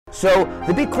So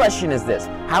the big question is this: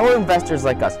 how are investors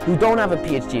like us, who don't have a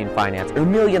PhD in finance or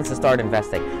millions to start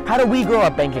investing, how do we grow our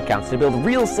bank accounts to build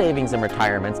real savings and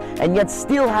retirements and yet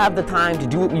still have the time to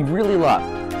do what we really love?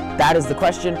 That is the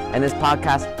question, and this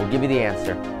podcast will give you the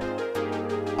answer.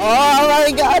 Oh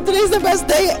my God, today's the best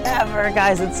day ever,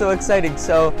 guys. It's so exciting.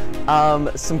 So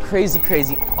some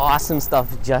crazy, awesome stuff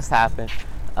just happened.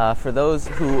 For those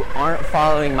who aren't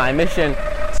following my mission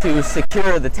to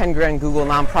secure the 10 grand Google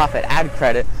nonprofit ad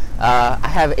credit, I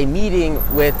have a meeting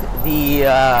with the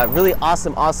really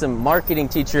awesome marketing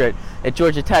teacher at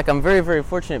Georgia Tech. I'm very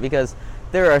fortunate because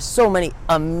there are so many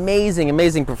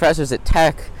amazing professors at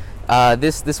Tech.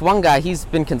 This one guy, he's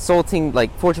been consulting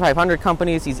like Fortune 500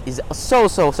 companies. He's so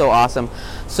awesome.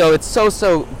 So it's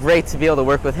so great to be able to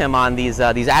work with him on these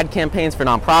ad campaigns for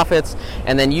nonprofits,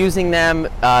 and then using them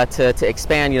to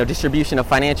expand, distribution of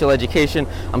financial education.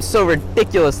 I'm so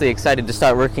ridiculously excited to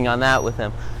start working on that with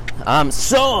him.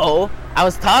 So I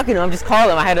was talking to him, just called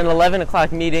him. I had an 11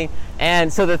 o'clock meeting,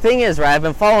 and so the thing is, right, I've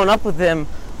been following up with him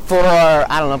for,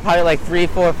 I don't know, probably like 3,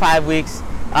 4, 5 weeks.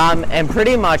 And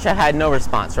pretty much I had no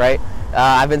response, right?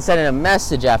 I've been sending a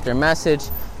message after message,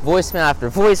 voicemail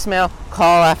after voicemail,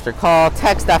 call after call,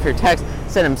 text after text,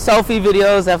 send him selfie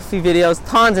videos,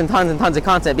 tons and tons of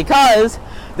content, because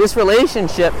this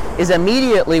relationship is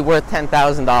immediately worth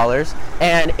 $10,000,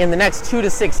 and in the next 2 to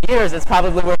 6 years, it's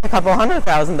probably worth a couple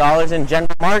 $100,000 in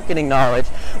general marketing knowledge,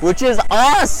 which is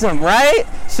awesome, right?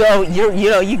 So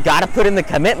you got to put in the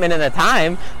commitment and the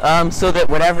time, so that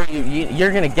whatever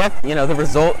you're gonna get, the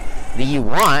result that you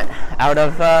want out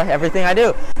of everything I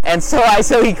do. And so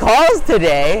he calls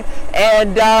today,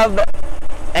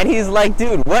 and he's like,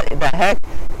 dude, what the heck?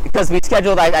 Because I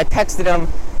texted him,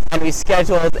 and we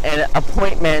scheduled an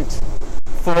appointment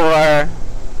for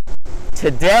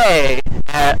today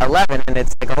at 11, and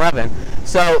it's like 11.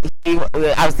 So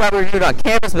I was thought we were doing it on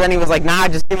campus, but then he was like, nah,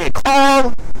 just give me a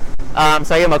call.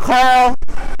 So I gave him a call,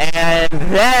 and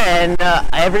then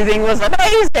everything was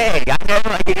amazing.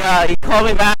 He called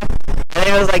me back, and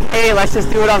he was like, hey, let's just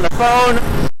do it on the phone.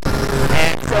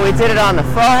 And so we did it on the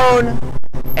phone,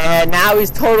 and now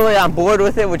he's totally on board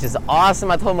with it, which is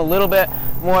awesome. I told him a little bit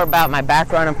more about my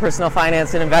background in personal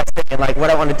finance and investing, and like what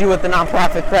I want to do with the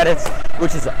nonprofit credits,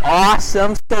 which is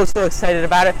awesome. So excited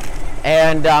about it.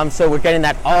 And so we're getting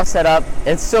that all set up.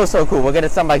 It's so cool. We'll get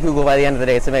it done by Google by the end of the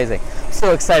day. It's amazing.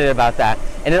 So excited about that.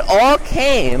 And it all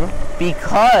came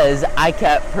because I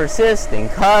kept persisting,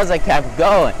 because I kept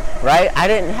going, right? I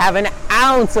didn't have an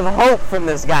ounce of hope from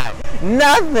this guy.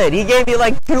 Nothing. He gave me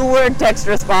like 2-word text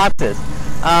responses.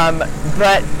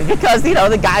 But because,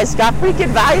 the guy's got freaking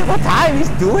valuable time. He's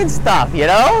doing stuff,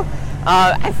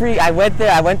 I went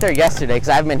there yesterday because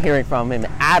I haven't been hearing from him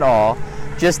at all,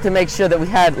 just to make sure that we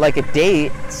had like a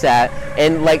date set,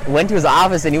 and like went to his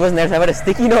office and he wasn't there, so I put a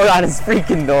sticky note on his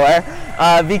freaking door,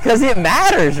 because it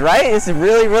matters, right? It's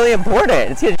really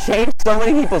important. It's going to change so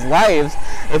many people's lives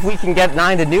if we can get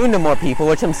 9 to noon to more people,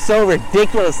 which I'm so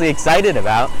ridiculously excited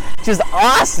about, which is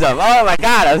awesome. Oh my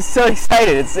God, I'm so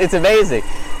excited. It's amazing.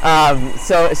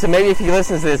 So maybe if he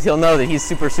listens to this, he'll know that he's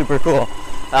super cool,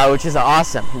 which is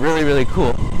awesome. Really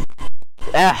cool.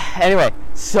 Anyway,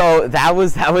 so that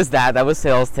was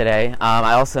sales today.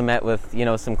 I also met with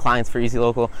some clients for Easy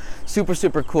Local.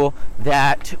 Super cool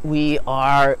that we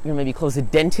are gonna maybe close a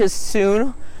dentist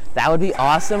soon. That would be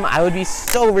awesome. I would be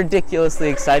so ridiculously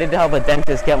excited to help a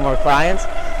dentist get more clients.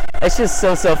 It's just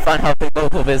so fun helping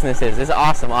local businesses. It's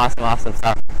awesome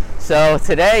stuff. So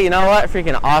today, you know what?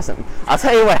 Freaking awesome. I'll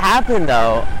tell you what happened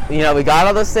though. We got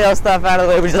all the sales stuff out of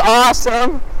the way, which is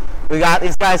awesome. We got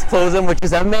these guys closing, which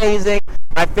is amazing.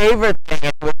 My favorite thing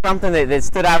was something that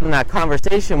stood out in that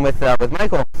conversation with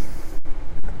Michael,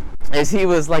 is he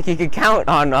was like, he could count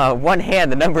on one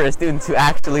hand the number of students who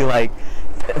actually like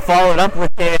followed up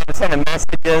with him, sent him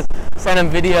messages, sent him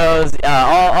videos,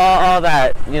 all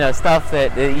that stuff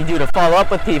that you do to follow up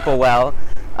with people well.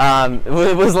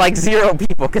 It was like 0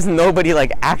 people, because nobody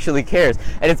like actually cares,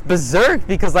 and it's berserk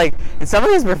because like some of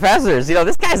these professors,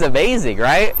 this guy's amazing,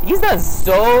 right? He's done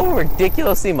so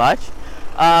ridiculously much.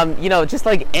 Just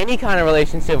like any kind of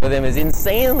relationship with him is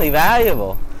insanely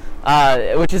valuable,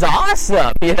 which is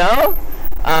awesome,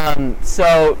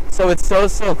 so it's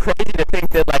so crazy to think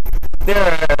that like there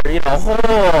are a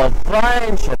whole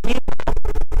bunch of people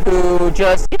who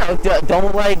just,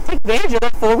 don't like take advantage of the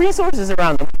full resources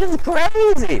around them, which is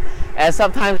crazy. And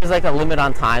sometimes there's like a limit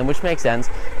on time, which makes sense.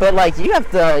 But like you have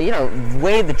to,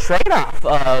 weigh the trade-off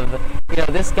of,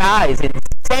 this guy is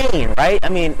insane, right? I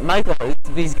mean, Michael,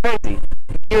 he's crazy.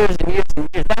 Years and years and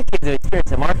years, decades of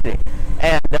experience in marketing,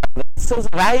 and it's so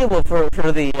valuable for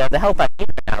the help I need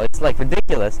right now. It's like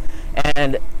ridiculous,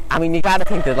 and I mean, you got to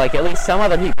think that like at least some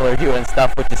other people are doing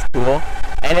stuff, which is cool.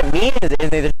 And it means is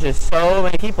there's just so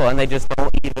many people, and they just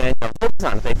don't even focus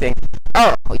on it. They think,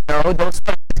 oh, don't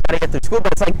start, just gotta get through school.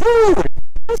 But it's like, dude,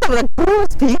 there's some of the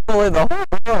coolest people in the whole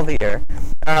world here,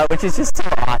 which is just so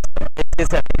awesome.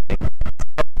 It's amazing.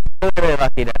 I'm really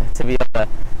lucky to be able to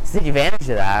take advantage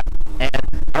of that. And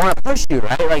I want to push you,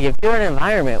 right? Like if you're in an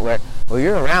environment where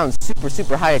you're around super,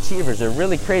 super high achievers or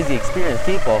really crazy experienced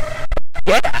people,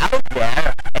 get out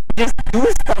there and just do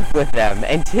stuff with them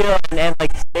and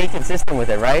like stay consistent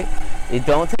with it, right? You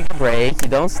don't take a break, you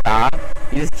don't stop,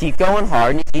 you just keep going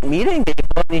hard and you keep meeting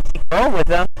people and you keep going with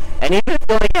them. And even if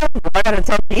you only have 1 out of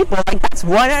 10 people, like that's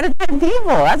 1 out of 10 people.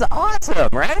 That's awesome,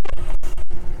 right?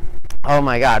 Oh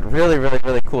my God, really, really,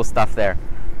 really cool stuff there.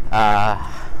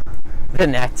 The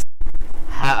net.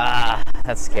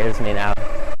 That scares me now.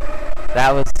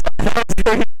 That was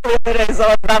really cool today, so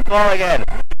I'm not falling in.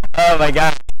 Oh my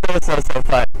God, so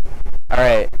fun.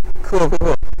 Alright, cool.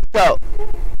 So,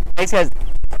 thanks guys.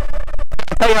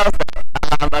 I'll tell you also,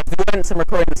 I was doing some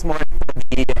recording this morning for the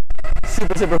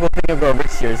super cool Think and Grow Rich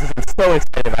series. I'm so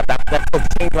excited about that. That book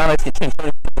changed my life. It changed my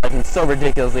life. I'm so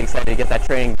ridiculously excited to get that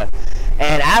training done.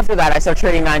 And after that, I started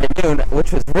trading 9 to noon,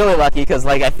 which was really lucky because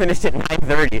like I finished at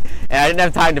 9:30, and I didn't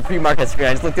have time to pre-market screen.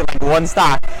 I just looked at like one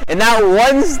stock, and that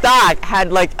one stock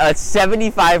had like a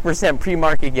 75%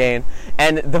 pre-market gain,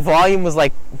 and the volume was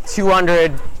like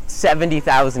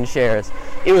 270,000 shares.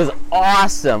 It was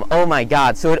awesome. Oh my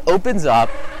God. So it opens up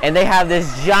and they have this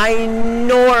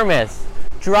ginormous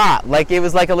drop. Like it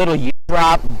was like a little U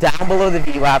drop down below the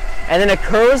VWAP, and then it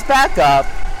curves back up,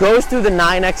 goes through the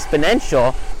 9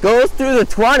 exponential, goes through the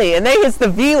 20, and then hits the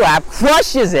VWAP,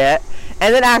 crushes it,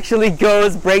 and then actually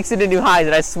breaks into new highs.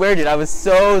 And I swear, dude, I was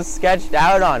so sketched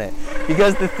out on it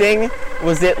because the thing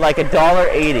was at like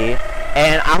 $1.80,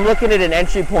 and I'm looking at an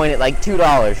entry point at like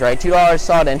 $2, right? $2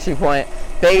 solid entry point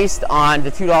based on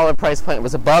the $2 price point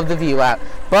was above the VWAP,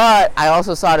 but I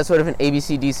also saw it as sort of an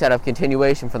ABCD setup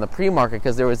continuation from the pre-market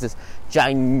because there was this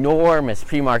ginormous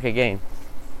pre-market gain.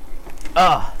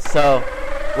 So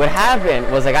what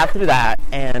happened was I got through that,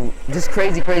 and this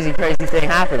crazy thing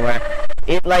happened where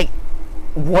it like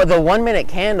the 1 minute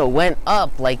candle went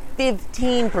up like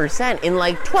 15% in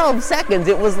like 12 seconds.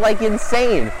 It was like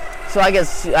insane. So I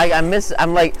guess I'm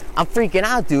freaking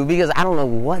out, dude, because I don't know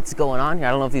what's going on here.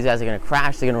 I don't know if these guys are going to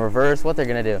crash, they're going to reverse, what they're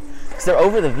going to do. Because they're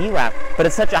over the VWAP, but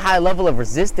it's such a high level of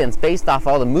resistance based off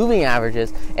all the moving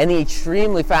averages and the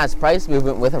extremely fast price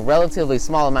movement with a relatively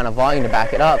small amount of volume to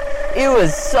back it up. It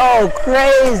was so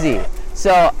crazy.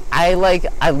 So I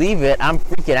leave it, I'm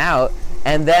freaking out,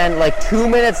 and then like 2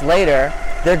 minutes later,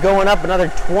 they're going up another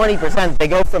 20%. They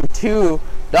go from $2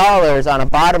 on a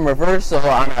bottom reversal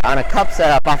on a cup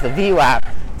setup off the VWAP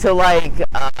to like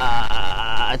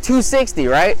 260,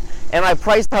 right? And my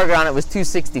price target on it was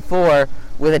 264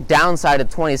 with a downside of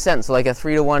 20 cents, so like a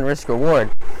 3-to-1 risk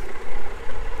reward.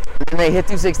 And they hit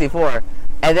 264,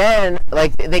 and then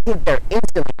like they get there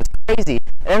instantly. It was crazy.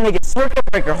 And then they get circuit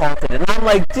breaker halted, and I'm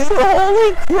like, dude,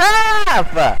 holy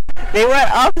crap! They went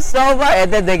up so much,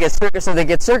 and then they get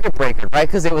circuit breaker, right?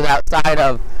 Because it was outside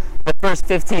of the first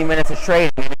 15 minutes of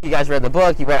trading. If you guys read the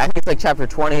book, I think it's like chapter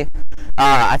 20.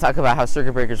 I talk about how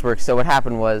circuit breakers work. So what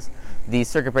happened was the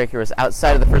circuit breaker was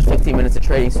outside of the first 15 minutes of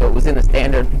trading, so it was in the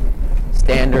standard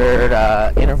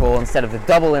interval instead of the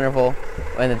double interval,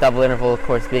 and the double interval, of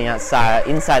course, being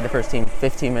inside the first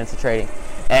 15 minutes of trading.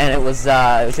 And it was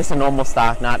just a normal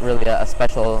stock, not really a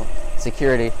special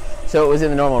security. So it was in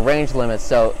the normal range limits.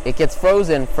 So it gets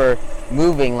frozen for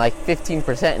moving like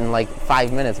 15% in like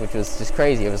 5 minutes, which was just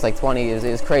crazy. It was like 20. It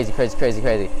was crazy.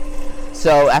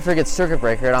 So after it gets circuit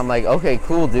breaker, I'm like, okay,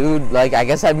 cool, dude. Like, I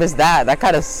guess I missed that. That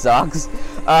kind of sucks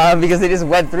because they just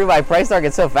went through my price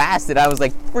target so fast that I was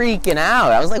like freaking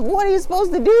out. I was like, what are you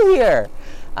supposed to do here?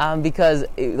 Because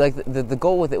the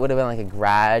goal with it would have been like a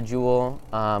gradual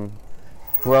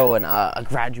grow and a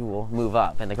gradual move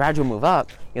up. And the gradual move up,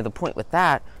 the point with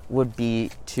that would be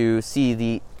to see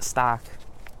the stock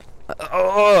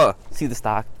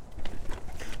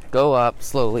go up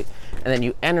slowly, and then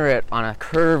you enter it on a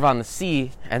curve on the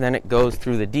C, and then it goes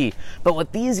through the D. But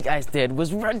what these guys did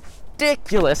was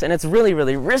ridiculous, and it's really,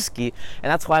 really risky,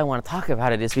 and that's why I want to talk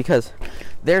about it, is because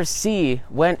their C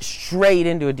went straight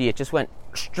into a D. It just went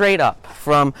straight up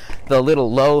from the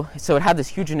little low. So it had this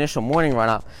huge initial morning run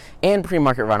up and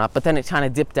pre-market run up, but then it kind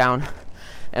of dipped down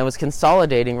and was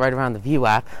consolidating right around the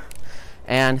VWAP.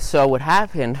 And so what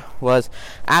happened was,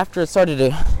 after it started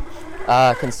to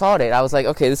consolidate, I was like,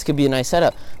 okay, this could be a nice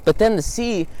setup. But then the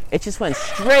C, it just went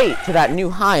straight to that new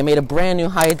high. It made a brand new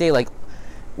high a day, like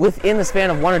within the span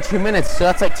of 1 or 2 minutes. So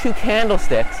that's like 2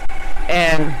 candlesticks.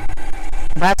 And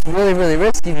that's really, really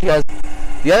risky, because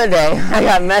the other day I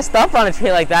got messed up on a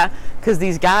trade like that, because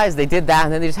these guys, they did that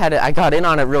and then they just had to, I got in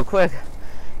on it real quick.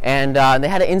 And they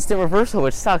had an instant reversal,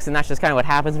 which sucks. And that's just kind of what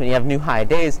happens when you have new high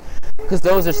days, because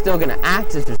those are still going to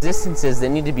act as resistances that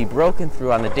need to be broken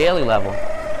through on the daily level.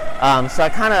 So I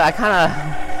kind of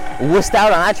wussed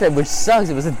out on that trade, which sucks.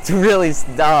 It was a really,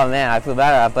 oh man, I feel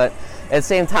bad about it. But at the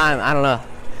same time, I don't know.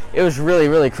 It was really,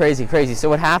 really crazy. So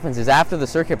what happens is, after the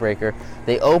circuit breaker,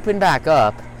 they open back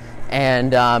up,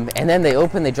 and then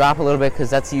they drop a little bit,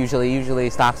 because that's usually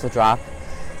stocks will drop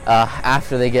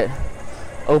after they get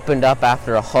opened up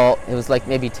after a halt. It was like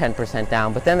maybe 10%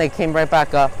 down, but then they came right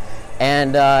back up,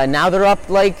 and now they're up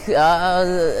like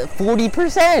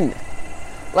 40%.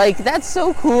 Like, that's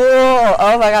so cool.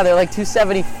 Oh my god, they're like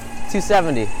 270,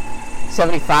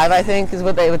 75, I think, is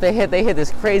what they hit. They hit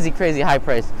this crazy high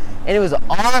price, and it was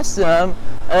awesome.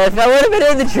 If I would have been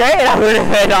in the trade, I would have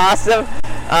been awesome.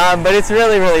 But it's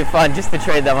really, really fun just to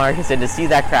trade the markets and to see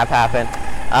that crap happen.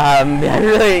 I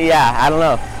don't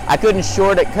know. I couldn't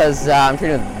short it because I'm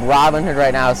trading with Robinhood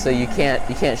right now, so you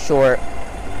can't short,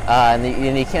 and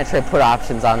you can't trade put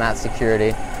options on that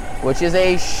security, which is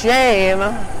a shame.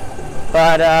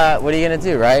 But what are you gonna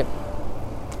do, right?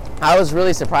 I was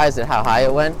really surprised at how high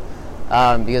it went,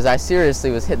 because I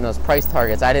seriously was hitting those price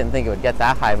targets. I didn't think it would get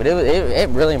that high, but it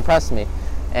really impressed me,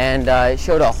 and it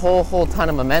showed a whole ton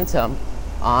of momentum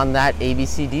on that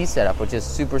ABCD setup, which is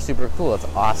super cool. It's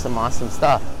awesome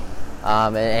stuff.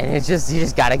 And you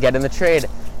just got to get in the trade.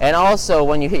 And also,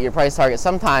 when you hit your price target,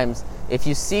 sometimes if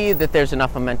you see that there's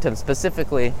enough momentum,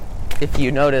 specifically if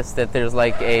you notice that there's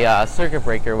like a circuit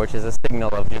breaker, which is a signal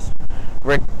of just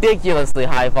ridiculously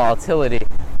high volatility,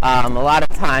 a lot of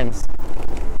times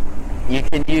you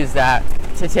can use that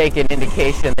to take an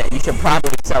indication that you should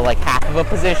probably sell like half of a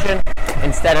position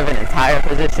instead of an entire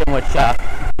position, which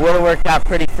would have worked out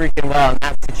pretty freaking well in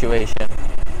that situation.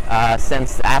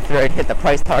 Since after it hit the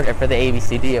price target for the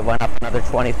ABCD, it went up another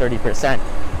 20-30%.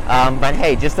 But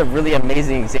hey, just a really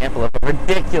amazing example of a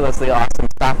ridiculously awesome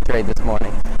stock trade this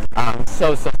morning.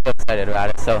 So excited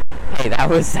about it. So hey, that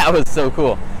was so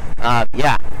cool.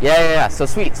 Yeah. So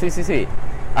sweet.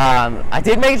 I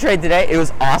did make a trade today. It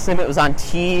was awesome. It was on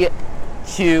TQN,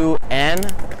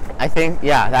 I think.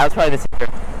 Yeah, that was probably the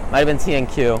ticker. Might have been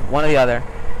TNQ, one or the other.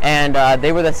 And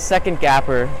they were the second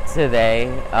gapper today,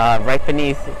 right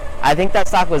beneath. I think that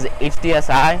stock was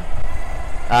HDSI.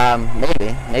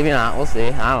 Maybe not. We'll see.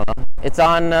 I don't know. It's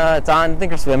on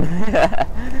Thinkorswim.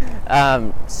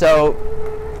 So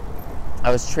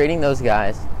I was trading those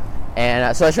guys,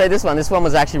 and so I traded this one. This one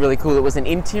was actually really cool. It was an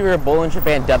interior Bollinger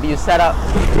Band W setup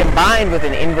combined with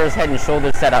an inverse head and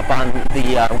shoulder setup on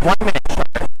the 1 minute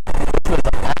chart, which was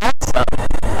awesome.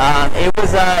 It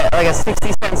was like a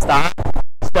 60-cent stock.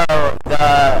 So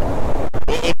the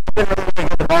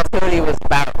volatility was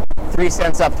about 3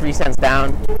 cents up, 3 cents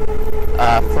down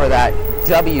for that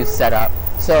W setup.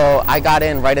 So I got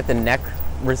in right at the neck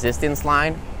resistance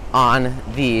line on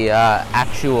the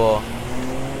actual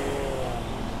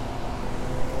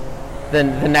the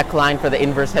neckline for the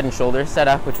inverse head and shoulder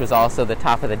setup, which was also the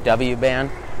top of the W band.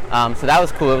 So that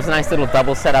was cool. It was a nice little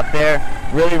double setup there.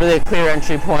 Really clear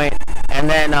entry point. And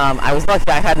then I was lucky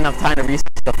I had enough time to research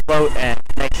the float and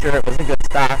make sure it was a good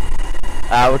stock,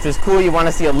 which was cool. You want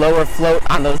to see a lower float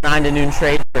on those 9 to noon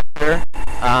trades for sure.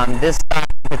 This stock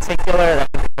in particular, that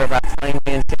was for about 20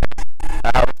 million shares,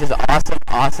 which is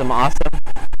awesome.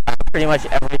 Pretty much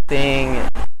everything,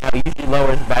 usually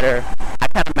lower is better. I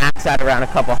kind of max out around a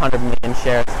couple 100 million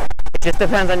shares. It just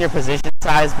depends on your position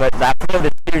size, but that float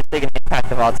is seriously going to impact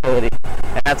the volatility.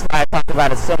 And that's why I talk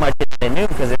about it so much in noon,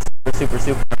 because it's super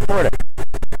important.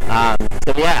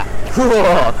 So yeah, cool,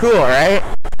 right?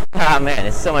 Ah man,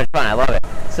 it's so much fun. I love it.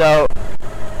 So,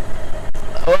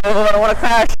 I want to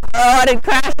crash. Oh, I didn't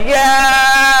crash.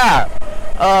 Yeah!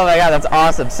 Oh my god, that's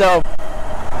awesome. So,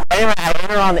 anyway, I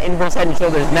enter on the inverse head and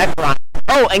shoulders neck run.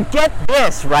 Oh, and get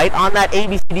this, right? On that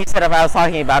ABCD setup I was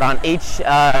talking about on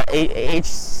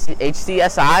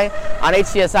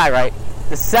HCSI, right?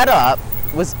 The setup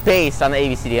was based on the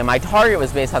ABCD, and my target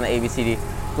was based on the ABCD.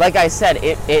 Like I said,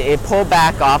 it pulled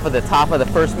back off of the top of the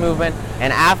first movement,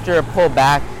 and after it pulled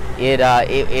back, it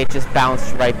just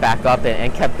bounced right back up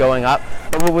and kept going up.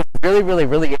 But what was really, really,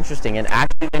 really interesting, and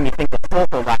actually made me think a whole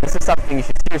lot. This is something you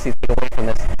should seriously take away from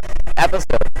this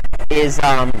episode, is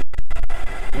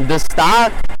the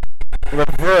stock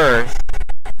reversed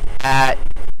at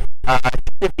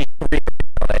 53,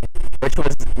 which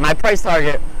was, my price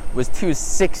target was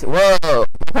 260. Whoa! My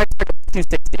price target was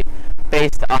 260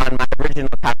 based on my original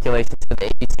calculations for the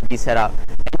ABCD setup.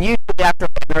 And usually after a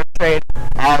trade,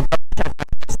 I'll double check my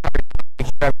price target, make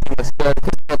sure everything looks good,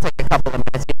 because it'll take a couple of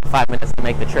minutes, 5 minutes to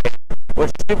make the trade, which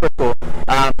is super cool.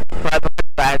 But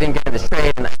I didn't get in this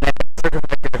trade, and then circuit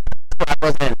breaker,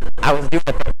 I was doing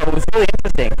it. But what was really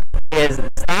interesting is the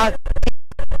stock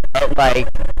at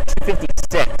like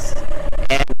 256,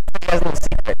 and you guys know the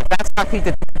secret. If that stock peaked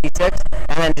at 256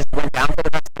 and then just went down for the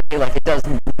rest of the day, like it does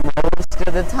most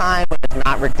of the time, when it's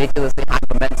not ridiculously high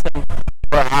momentum,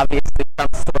 or obviously some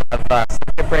sort of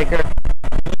circuit breaker,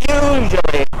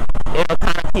 usually it'll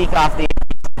kind of peak off the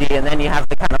ABCD, and then you have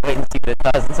to kind of wait and see what it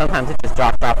does, and sometimes it just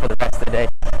drops off for the rest of the day,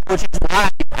 which is why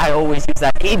I always use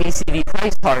that ABCD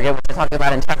price target, which I talked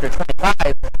about in chapter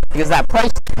 25, because that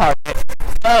price target,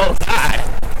 oh god,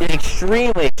 is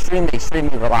extremely, extremely,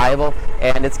 extremely reliable,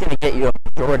 and it's going to get you a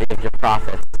majority of your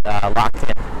profits locked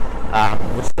in,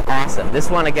 which is awesome. This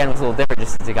one, again, was a little different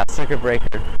just because it got circuit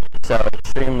breaker, so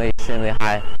extremely, extremely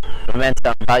high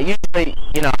momentum. But usually,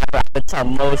 I would tell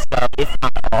most of, if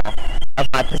not all, of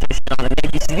my position on an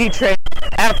ABCD trade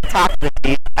at the top of the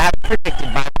D, as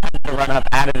predicted by the run-up,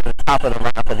 added to the top of the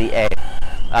run-up of the A,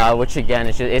 which again,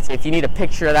 it's if you need a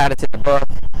picture of that, it's in the book,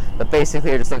 but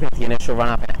basically you're just looking at the initial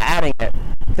run-up and adding it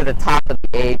to the top of the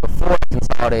A before it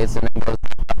consolidates and then goes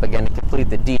back up again to complete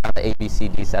the D on the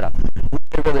ABCD setup.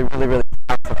 Really, really, really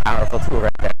powerful tool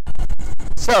right there.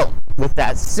 So, with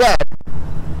that said,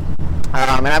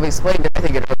 and I've explained it, I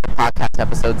think, in other podcast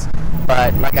episodes,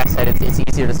 but like I said, it's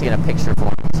easier to see in a picture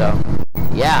form. So,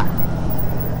 yeah,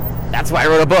 that's why I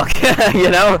wrote a book,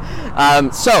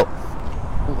 So,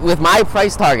 with my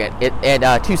price target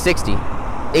at 260,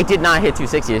 it did not hit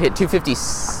 260. It hit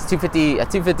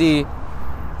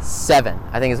 257,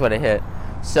 I think is what it hit.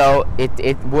 So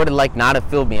it would have not have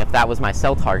filled me if that was my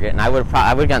sell target, and I would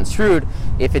have gotten screwed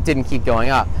if it didn't keep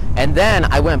going up. And then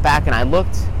I went back and I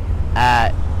looked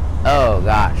at, oh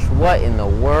gosh, what in the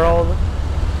world?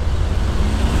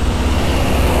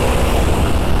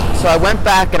 So I went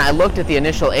back and I looked at the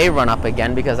initial A run up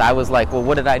again, because I was like, well,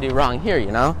 what did I do wrong here?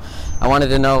 I wanted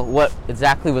to know what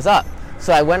exactly was up.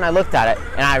 So I went and I looked at it,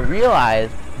 and I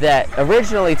realized that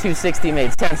originally 260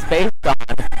 made sense based on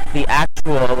the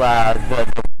actual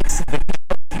the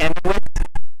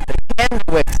candle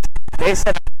wicks. They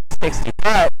said 260,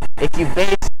 but if you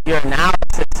base your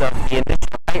analysis of the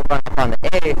initial right run up on the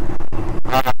A,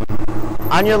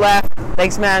 on your left,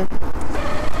 thanks man.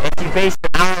 If you base your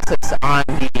analysis on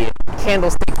the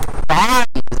candlestick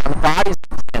bodies, on the bodies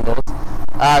of the candles,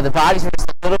 the bodies were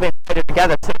just a little bit fitted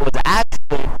together, so it was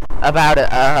actually about a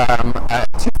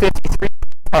 253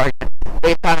 target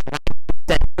based on a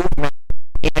 9% movement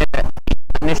in the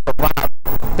initial run-up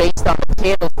based on the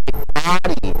candlestick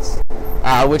bodies,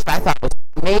 which I thought was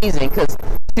amazing, because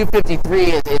 253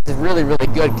 is really, really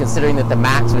good, considering that the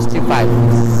max was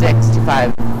 256,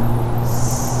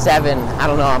 257. I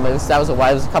don't know. It was a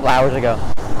couple hours ago,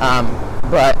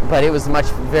 but it was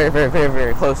very, very, very,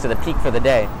 very close to the peak for the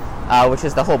day, which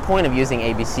is the whole point of using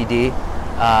ABCD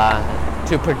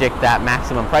to predict that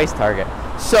maximum price target.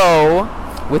 So,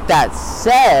 with that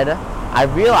said, I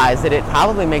realized that it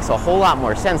probably makes a whole lot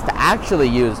more sense to actually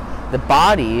use the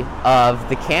body of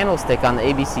the candlestick on the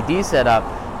ABCD setup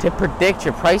to predict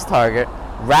your price target,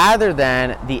 rather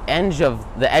than the edge of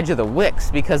the wicks,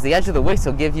 because the edge of the wicks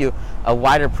will give you a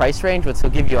wider price range, which will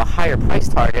give you a higher price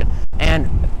target. And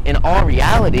in all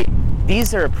reality,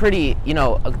 these are pretty,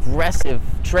 aggressive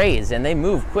trades, and they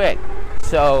move quick.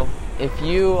 So if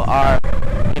you are,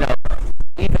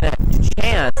 even at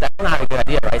chance, that's not a good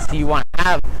idea, right? So you want to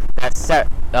have that set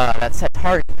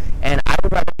target, and I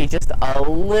would rather be just a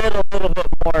little bit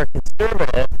more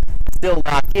conservative, still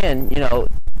lock in,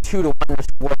 2-to-1 risk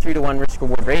reward, 3-to-1 risk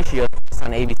reward ratio based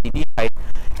on ABCD type,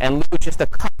 and lose just a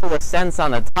couple of cents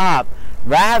on the top,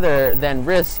 rather than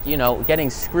risk, getting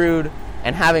screwed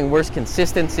and having worse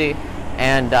consistency,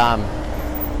 and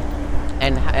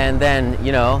then,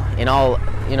 in all,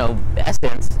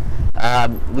 essence,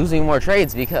 losing more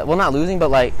trades, because, well, not losing,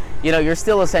 but you're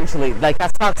still essentially,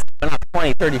 that stock's going up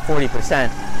 20, 30, 40%,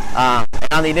 and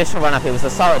on the initial run up it was a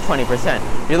solid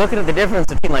 20%. You're looking at the difference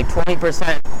between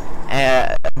 20%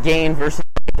 gain versus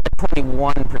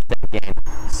 21% gain.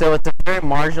 So it's a very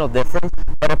marginal difference,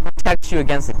 but it protects you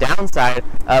against the downside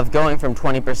of going from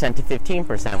 20% to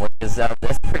 15%, which is that's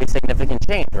a pretty significant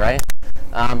change, right?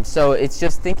 So it's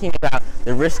just thinking about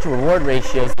the risk to reward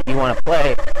ratios that you want to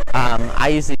play. I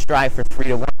usually strive for 3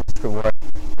 to 1 risk reward,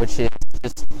 which is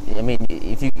just, I mean,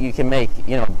 if you can make,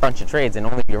 a bunch of trades and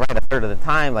only be right a third of the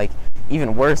time, like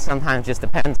even worse sometimes, just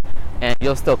depends, and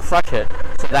you'll still crush it.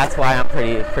 So that's why I'm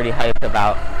pretty hyped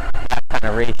about that kind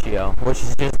of ratio, which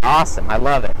is just awesome. I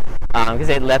love it because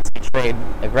it lets me trade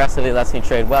aggressively, lets me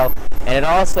trade well, and it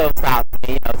also stops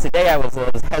me. Today I was a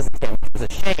little hesitant, which was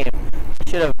a shame. I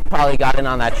should have probably gotten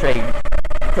on that trade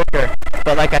quicker,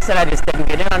 but like I said, I just didn't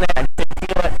get in on it. I didn't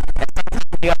feel it, and sometimes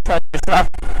you gotta trust yourself,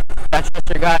 trust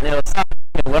your gut, and it'll stop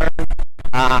you learn.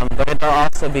 But it'll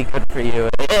also be good for you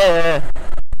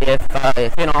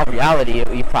if in all reality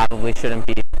you probably shouldn't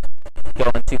be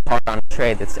going too hard on a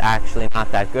trade that's actually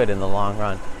not that good in the long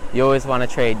run. You always want to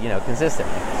trade,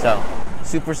 consistently. So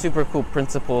super cool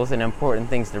principles and important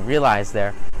things to realize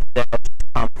there that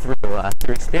come through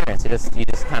experience. You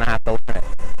just kind of have to learn it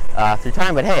through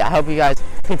time. But hey, I hope you guys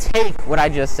can take what I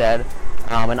just said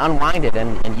and unwind it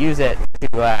and use it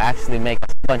to actually make a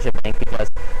bunch of bank, because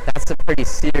that's some pretty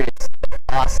serious,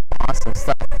 awesome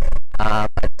stuff. I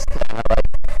just kind of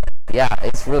yeah,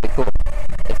 it's really cool.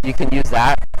 If you can use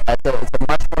that, it's a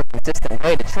much more consistent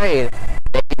way to trade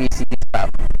the ABC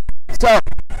stuff. So,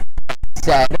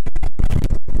 said,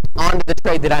 on to the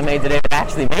trade that I made today that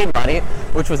actually made money,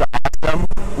 which was awesome.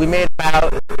 We made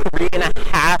about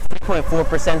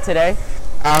 3.4% today.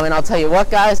 And I'll tell you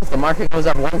what, guys, if the market goes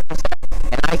up 1%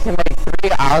 and I can make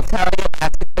 3, I'll tell you,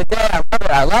 that's a good day.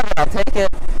 I love it, I'll take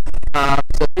it.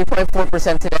 So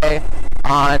 3.4% today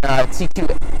on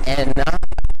TQN.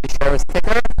 Share was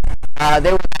ticker.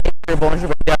 They were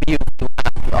Bollinger W,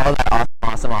 all that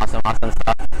awesome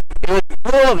stuff. It was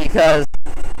cool because,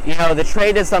 the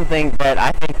trade is something that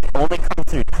I think only comes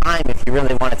through time if you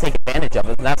really want to take advantage of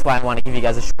it. And that's why I want to give you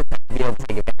guys a short time to be able to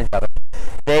take advantage of it.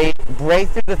 They break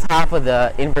through the top of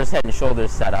the inverse head and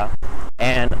shoulders setup,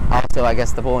 and also, I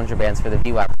guess, the Bollinger Bands for the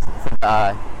VWAP,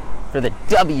 for the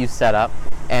W setup.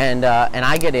 And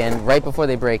I get in right before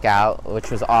they break out,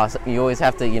 which was awesome. You always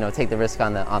have to, take the risk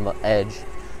on the edge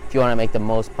if you want to make the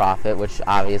most profit, which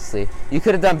obviously you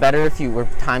could have done better if you were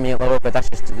timing it lower, but it's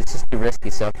just too risky.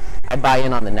 So I buy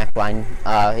in on the neckline,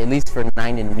 at least for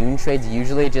 9 to noon trades.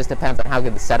 Usually it just depends on how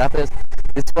good the setup is.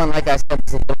 This one, like I said,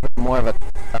 is a little bit more of a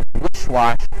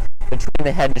wish-wash between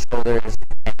the head and shoulders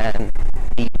and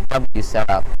the W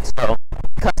setup. So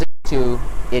because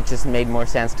it just made more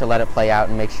sense to let it play out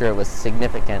and make sure it was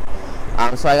significant.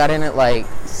 So I got in at like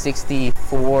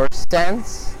 64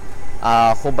 cents,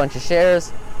 a whole bunch of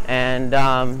shares, and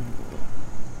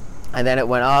then it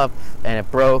went up and it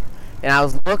broke, and I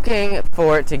was looking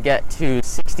for it to get to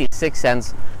 66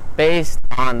 cents based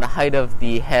on the height of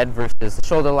the head versus the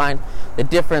shoulder line. The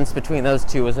difference between those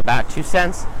two was about 2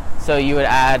 cents. So you would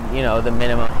add, the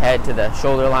minimum head to the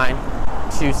shoulder line,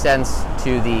 2 cents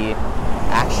to the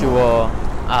actual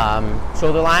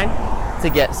shoulder line to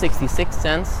get 66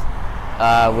 cents,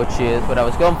 which is what I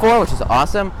was going for, which is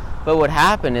awesome. But what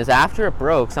happened is after it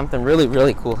broke, something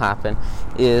really cool happened.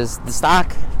 Is the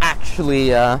stock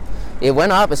actually it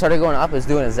went up, it started going up, it was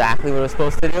doing exactly what it was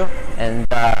supposed to do, and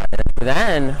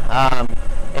then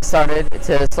it started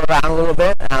to slow down a little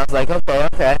bit, and I was like,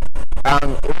 okay.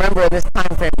 Remember, in this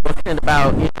time frame, we're looking at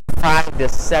about 5 to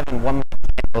 7 1-minute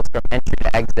candles from entry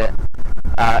to exit.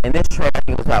 In this trade, I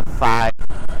think it was about 5.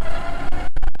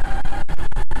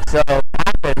 So what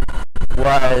happened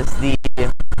was the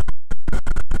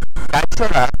guy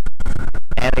showed up,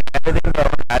 and they got everything going,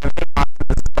 got everything awesome. It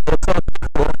was so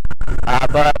cool.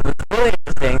 But what's really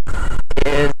interesting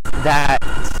is that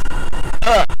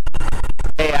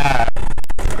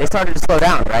they started to slow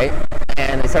down, right?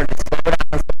 And they started to slow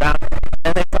down,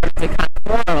 and they started to kind of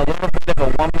form a little bit of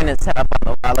a 1-minute setup on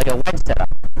the like a wedge setup,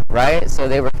 right? So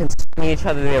they were consuming each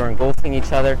other, they were engulfing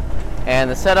each other, and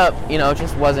the setup,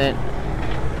 just wasn't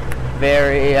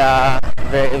very.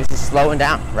 It was just slowing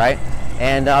down, right?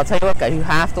 And I'll tell you what, guys, you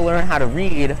have to learn how to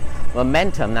read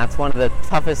momentum. That's one of the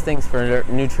toughest things for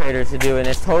new traders to do, and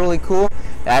it's totally cool.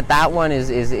 That one is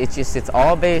it's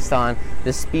all based on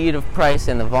the speed of price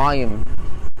and the volume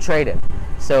traded.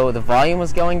 So the volume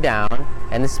was going down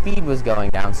and the speed was going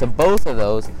down. So both of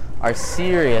those are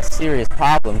serious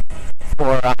problems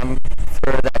for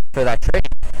that trade,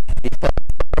 because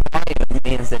volume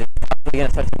means that it's probably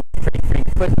going to touch pretty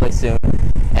quickly soon,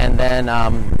 and then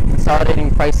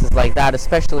consolidating prices like that,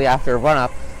 especially after a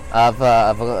run-up of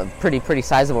a pretty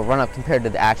sizable run-up compared to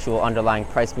the actual underlying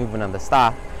price movement of the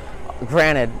stock.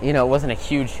 Granted, it wasn't a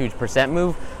huge percent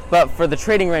move, But for the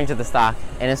trading range of the stock,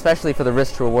 and especially for the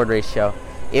risk to reward ratio,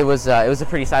 it was a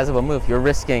pretty sizable move. You're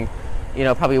risking,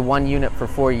 probably 1 unit for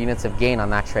 4 units of gain on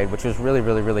that trade, which was really,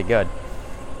 really, really good.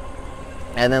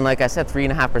 And then, like I said,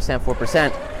 3.5%,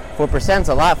 4%. 4% is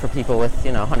a lot for people with,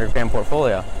 100 grand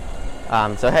portfolio.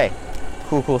 So hey,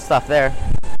 cool stuff there.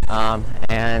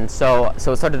 And so it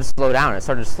started to slow down. It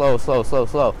started to slow.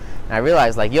 And I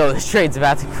realized, like, yo, this trade's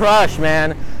about to crush,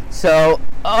 man. So,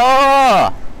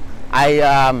 did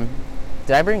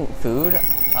I bring food?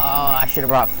 Oh, I should have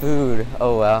brought food.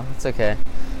 Oh well, it's okay.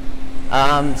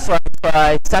 So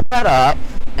I set that up,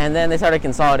 and then they started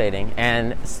consolidating,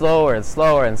 and slower and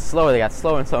slower and slower. They got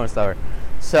slower and slower and slower.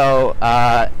 So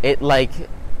it like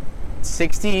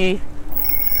 63.70,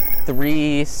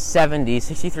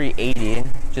 63.80,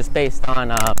 just based on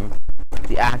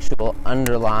the actual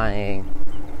underlying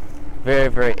very,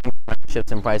 very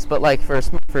shifts in price. But like for a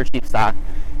cheap stock,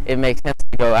 it makes sense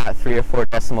to go at 3 or 4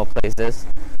 decimal places.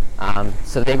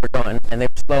 So they were going, and they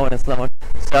were slowing and slowing.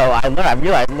 So I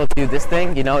realized, look, dude, this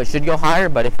thing, it should go higher,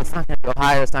 but if it's not going to go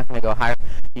higher, it's not going to go higher.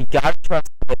 You got to trust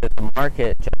that the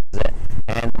market judges it,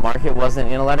 and the market wasn't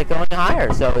going to let it go any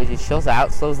higher. So it chills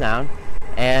out, slows down,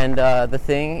 and the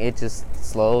thing, it just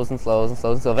slows and slows and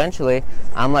slows. And so eventually,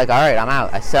 I'm like, all right, I'm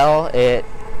out. I sell it,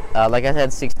 like I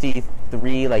said,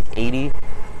 63, like 80,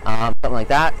 something like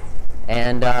that.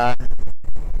 And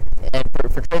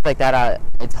for trades like that,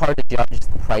 it's hard to judge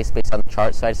the price based on the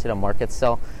chart, so I just did a market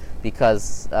sell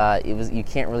because you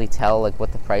can't really tell like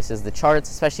what the price is. The charts,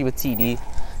 especially with TD,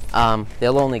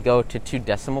 they'll only go to 2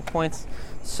 decimal points.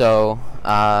 So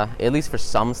at least for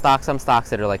some stocks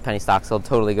that are like penny stocks, they'll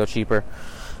totally go cheaper.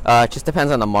 It just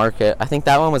depends on the market. I think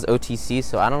that one was OTC,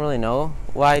 so I don't really know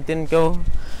why it didn't go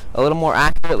a little more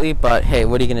accurately, but hey,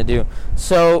 what are you gonna do?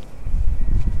 So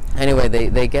anyway,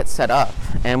 they get set up,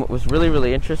 and what was really,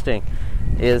 really interesting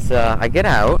is I get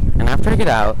out, and after I get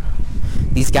out,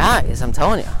 these guys, I'm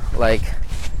telling you, like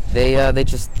they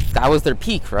just, that was their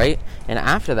peak, right? And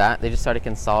after that, they just started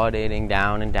consolidating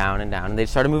down and down and down, and they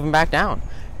started moving back down,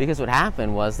 because what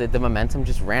happened was that the momentum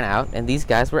just ran out, and these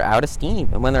guys were out of steam.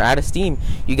 And when they're out of steam,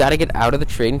 you got to get out of the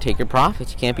trade and take your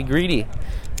profits. You can't be greedy.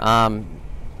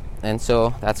 And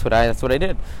so that's what I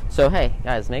did. So hey,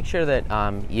 guys, make sure that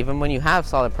even when you have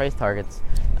solid price targets,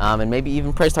 and maybe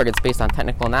even price targets based on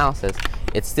technical analysis,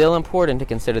 it's still important to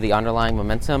consider the underlying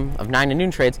momentum of 9 to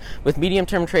noon trades. With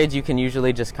medium-term trades, you can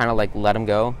usually just kind of like let them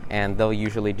go, and they'll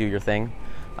usually do your thing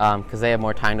because they have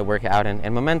more time to work it out.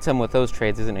 And momentum with those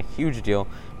trades isn't a huge deal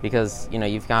because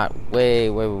you've got way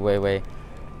more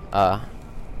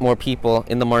people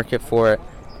in the market for it.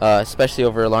 Especially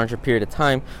over a larger period of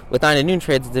time. With 9 to noon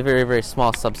trades, it's a very, very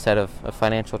small subset of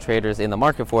financial traders in the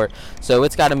market for it. So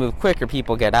it's got to move quick or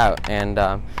people get out. And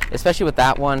especially with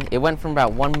that one, it went from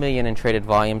about 1 million in traded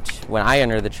volume when I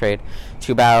entered the trade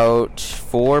to about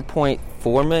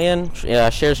 4.4 million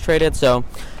shares traded. So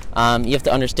you have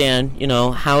to understand,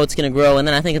 how it's going to grow. And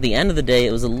then I think at the end of the day,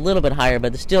 it was a little bit higher,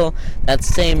 but there's still that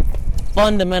same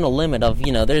fundamental limit of,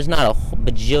 there's not a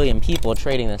bajillion people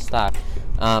trading this stock.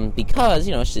 Because,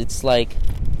 it's like,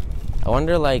 I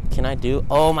wonder, like, can I do,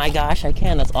 oh my gosh, I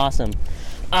can, that's awesome.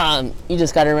 You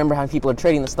just got to remember how people are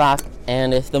trading the stock,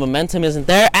 and if the momentum isn't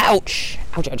there, ouch.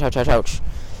 If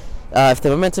the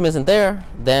momentum isn't there,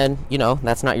 then,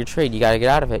 that's not your trade. You got to get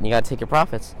out of it, and you got to take your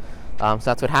profits. So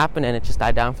that's what happened, and it just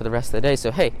died down for the rest of the day.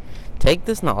 So, hey, take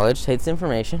this knowledge, take this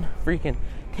information, freaking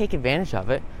take advantage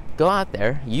of it, go out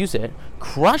there, use it,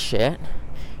 crush it,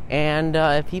 and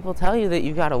if people tell you that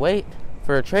you got to wait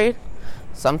for a trade,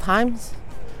 sometimes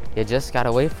you just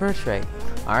gotta wait for a trade.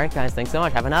 All right, guys, thanks so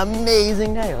much. Have an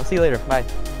amazing day. I'll see you later. Bye.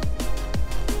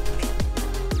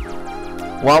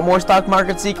 Want more stock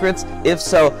market secrets? If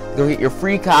so, go get your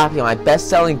free copy of my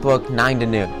best-selling book, 9 to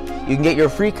Noon. You can get your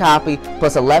free copy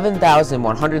plus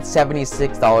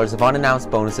 $11,176 of unannounced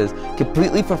bonuses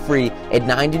completely for free at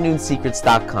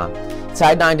 9tonoonsecrets.com.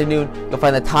 Inside 9 to Noon, you'll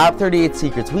find the top 38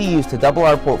 secrets we use to double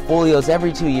our portfolios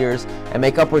every 2 years and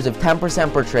make upwards of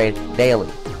 10% per trade daily.